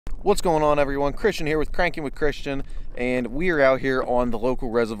What's going on, everyone? Christian here with Cranking with Christian, and we are out here on the local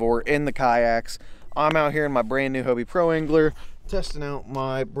reservoir in the kayaks. I'm out here in my brand new Hobie Pro Angler, testing out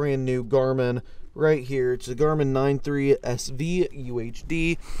my brand new Garmin right here. It's a Garmin 93 SV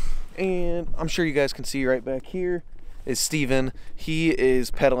UHD, and I'm sure you guys can see right back here is Steven. He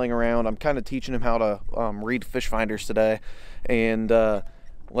is pedaling around. I'm kind of teaching him how to read fish finders today, and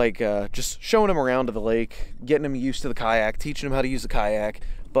just showing him around to the lake, getting him used to the kayak, teaching him how to use the kayak.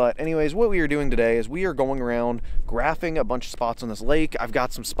 But anyways, what we are doing today is we are going around graphing a bunch of spots on this lake. I've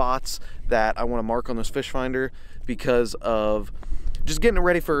got some spots that I want to mark on this fish finder because of just getting it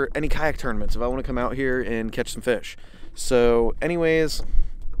ready for any kayak tournaments if I want to come out here and catch some fish. So anyways,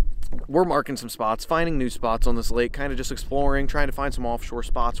 we're marking some spots, finding new spots on this lake, kind of just exploring, trying to find some offshore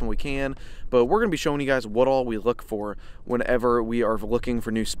spots when we can. But we're going to be showing you guys what all we look for whenever we are looking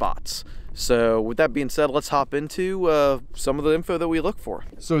for new spots. So with that being said, let's hop into some of the info that we look for.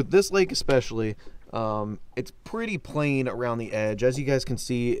 So with this lake especially, it's pretty plain around the edge. As you guys can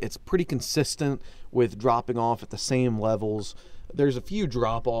see, it's pretty consistent with dropping off at the same levels. There's a few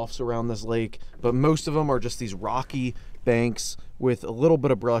drop-offs around this lake, but most of them are just these rocky banks with a little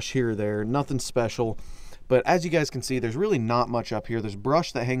bit of brush here or there, nothing special. But as you guys can see, there's really not much up here. There's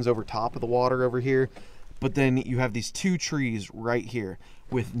brush that hangs over top of the water over here, but then you have these two trees right here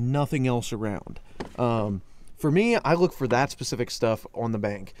with nothing else around. For me, I look for that specific stuff on the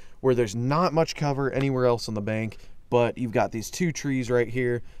bank where there's not much cover anywhere else on the bank, but you've got these two trees right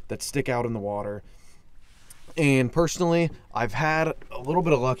here that stick out in the water. And personally, I've had a little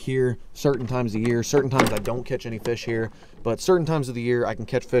bit of luck here certain times of the year. Certain times I don't catch any fish here, but certain times of the year I can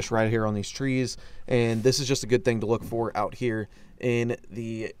catch fish right here on these trees, and this is just a good thing to look for out here in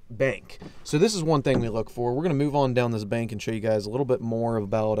the bank. So this is one thing we look for. We're going to move on down this bank and show you guys a little bit more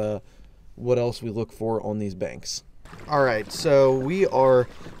about what else we look for on these banks. All right, so we are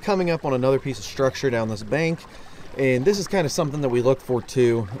coming up on another piece of structure down this bank, and this is kind of something that we look for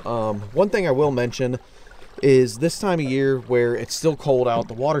too. One thing I will mention is this time of year where it's still cold out.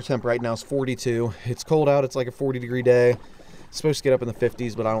 The water temp right now is 42. It's cold out. It's like a 40-degree day. It's supposed to get up in the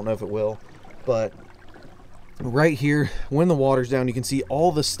 50s, but I don't know if it will. But right here, when the water's down, you can see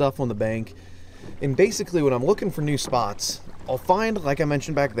all this stuff on the bank. And basically, when I'm looking for new spots, I'll find, like I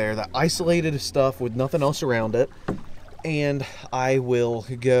mentioned back there, that isolated stuff with nothing else around it. And I will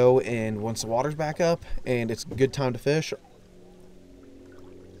go, and once the water's back up and it's a good time to fish,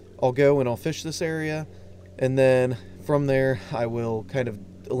 I'll go and I'll fish this area. And then from there, I will kind of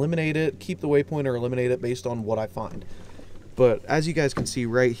eliminate it, keep the waypoint, or eliminate it based on what I find. But as you guys can see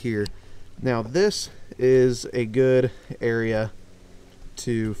right here, now this is a good area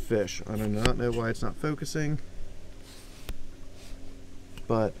to fish. I do not know why it's not focusing.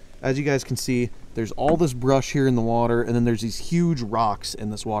 But as you guys can see, there's all this brush here in the water, and then there's these huge rocks in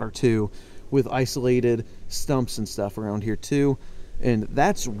this water too, with isolated stumps and stuff around here too. And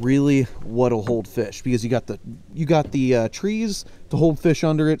that's really what'll hold fish, because you got the trees to hold fish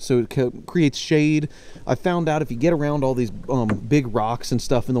under it, so it creates shade. I found out if you get around all these big rocks and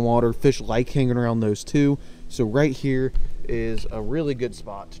stuff in the water, fish like hanging around those too. So right here is a really good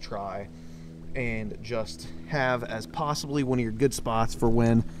spot to try and just have as possibly one of your good spots for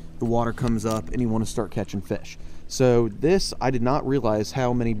when the water comes up and you want to start catching fish. So this, I did not realize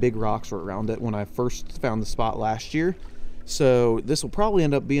how many big rocks were around it when I first found the spot last year. So this will probably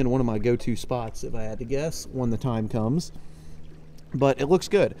end up being one of my go-to spots if I had to guess when the time comes. But it looks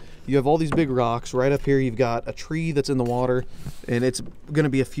good. You have all these big rocks. Right up here you've got a tree that's in the water, and it's going to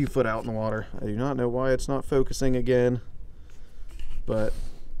be a few foot out in the water. I do not know why it's not focusing again, but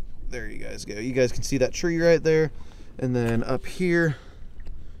there you guys go. You guys can see that tree right there. And then up here,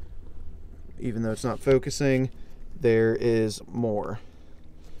 even though it's not focusing, there is more.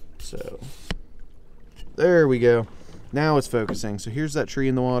 So there we go. Now it's focusing. So here's that tree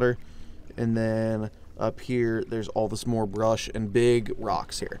in the water, and then up here there's all this more brush and big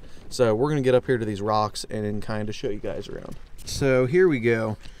rocks here. So we're gonna get up here to these rocks and then kind of show you guys around. So here we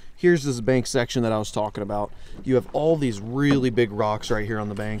go. Here's this bank section that I was talking about. You have all these really big rocks right here on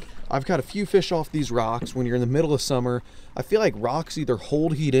the bank. I've caught a few fish off these rocks. When you're in the middle of summer, I feel like rocks either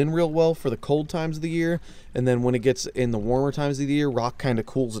hold heat in real well for the cold times of the year, and then when it gets in the warmer times of the year, rock kind of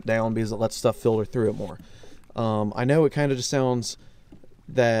cools it down because it lets stuff filter through it more. I know it kind of just sounds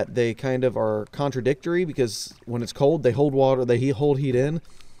that they kind of are contradictory, because when it's cold they hold water, they hold heat in,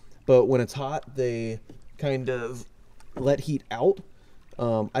 but when it's hot they kind of let heat out.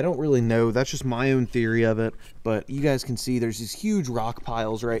 I don't really know, that's just my own theory of it, but you guys can see there's these huge rock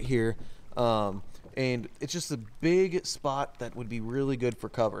piles right here, and it's just a big spot that would be really good for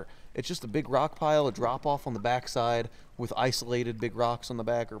cover. It's just a big rock pile, a drop off on the backside with isolated big rocks on the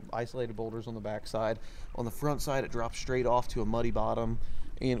back, or isolated boulders on the backside. On the front side, it drops straight off to a muddy bottom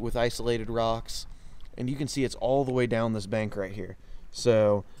and with isolated rocks. And you can see it's all the way down this bank right here.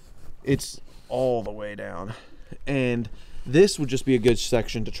 So it's all the way down. And this would just be a good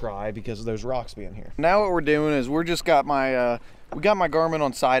section to try because of those rocks being here. Now what we're doing is we got my Garmin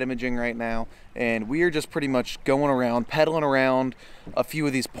on side imaging right now, and we are just pretty much going around, pedaling around a few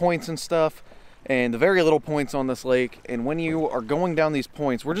of these points and stuff, and the very little points on this lake. And when you are going down these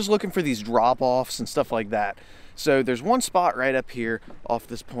points, we're just looking for these drop-offs and stuff like that. So there's one spot right up here off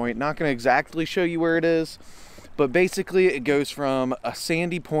this point. Not going to exactly show you where it is, but basically it goes from a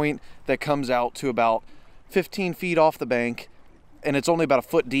sandy point that comes out to about 15 feet off the bank, and it's only about a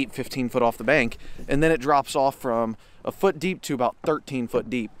foot deep, 15 foot off the bank, and then it drops off from a foot deep to about 13 foot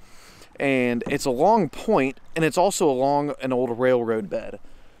deep. And it's a long point, and it's also along an old railroad bed.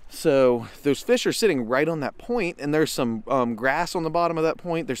 So those fish are sitting right on that point, and there's some grass on the bottom of that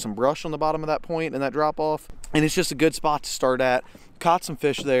point, there's some brush on the bottom of that point and that drop off, and it's just a good spot to start at. Caught some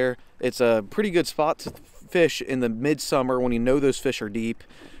fish there. It's a pretty good spot to fish in the midsummer when you know those fish are deep.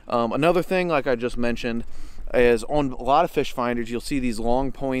 Another thing, like I just mentioned, is on a lot of fish finders, you'll see these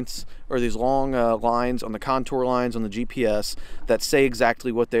long points or these long lines on the contour lines on the GPS that say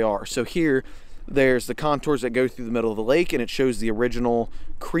exactly what they are. So here, there's the contours that go through the middle of the lake, and it shows the original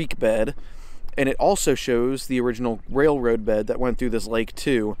creek bed, and it also shows the original railroad bed that went through this lake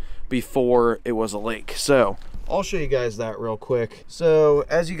too before it was a lake. So I'll show you guys that real quick. So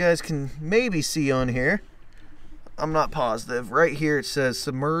as you guys can maybe see on here, I'm not positive. Right here it says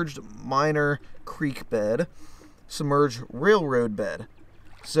submerged minor creek bed, submerged railroad bed.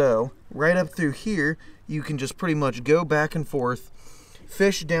 So right up through here, you can just pretty much go back and forth,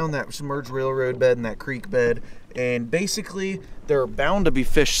 fish down that submerged railroad bed and that creek bed, and basically there are bound to be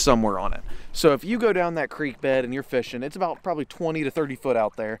fish somewhere on it. So if you go down that creek bed and you're fishing, it's about probably 20 to 30 foot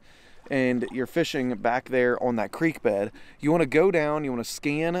out there, and you're fishing back there on that creek bed, you want to go down, you want to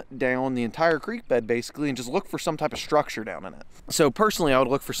scan down the entire creek bed basically and just look for some type of structure down in it. So personally, I would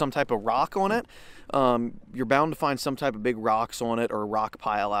look for some type of rock on it. You're bound to find some type of big rocks on it or a rock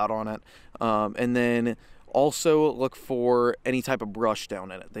pile out on it. And then also look for any type of brush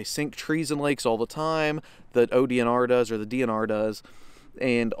down in it. They sink trees and lakes all the time. The ODNR does, or the DNR does.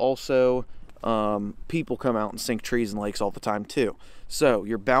 And also people come out and sink trees and lakes all the time too. So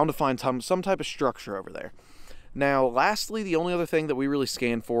you're bound to find some type of structure over there. Now, lastly, the only other thing that we really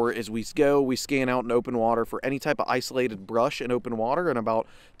scan for is we scan out in open water for any type of isolated brush in open water in about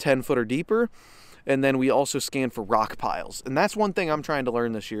 10 foot or deeper. And then we also scan for rock piles. And that's one thing I'm trying to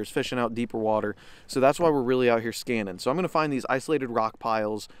learn this year, is fishing out deeper water. So that's why we're really out here scanning. So I'm going to find these isolated rock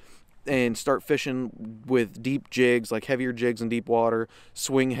piles and start fishing with deep jigs, like heavier jigs in deep water,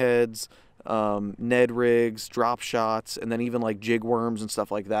 swing heads, Ned rigs, drop shots, and then even like jig worms and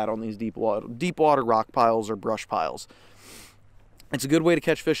stuff like that on these deep water rock piles or brush piles. It's a good way to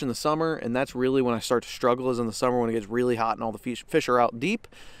catch fish in the summer, and that's really when I start to struggle, is in the summer when it gets really hot and all the fish are out deep.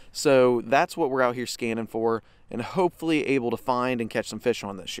 So that's what we're out here scanning for, and hopefully able to find and catch some fish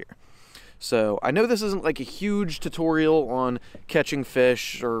on this year. So I know this isn't like a huge tutorial on catching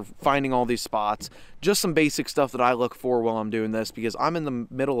fish or finding all these spots, just some basic stuff that I look for while I'm doing this, because I'm in the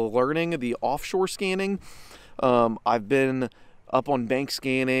middle of learning the offshore scanning. I've been up on bank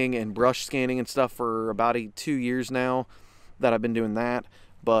scanning and brush scanning and stuff for about 2 years now that I've been doing that,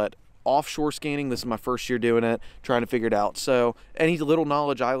 but offshore scanning, this is my first year doing it, trying to figure it out. So any little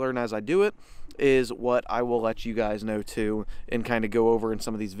knowledge I learn as I do it is what I will let you guys know too, and kind of go over in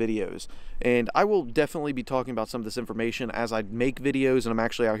some of these videos. And I will definitely be talking about some of this information as I make videos and I'm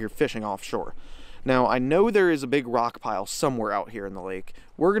actually out here fishing offshore. Now, I know there is a big rock pile somewhere out here in the lake.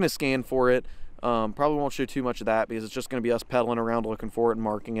 We're going to scan for it. Probably won't show too much of that because it's just going to be us pedaling around looking for it and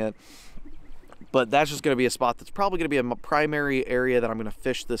marking it. But that's just going to be a spot that's probably going to be a primary area that I'm going to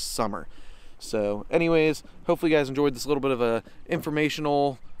fish this summer. So anyways, hopefully you guys enjoyed this little bit of a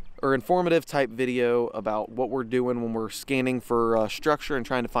informational or informative type video about what we're doing when we're scanning for structure and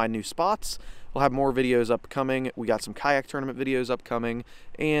trying to find new spots. We'll have more videos upcoming. We got some kayak tournament videos upcoming,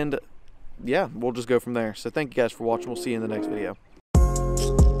 and yeah, we'll just go from there. So thank you guys for watching. We'll see you in the next video.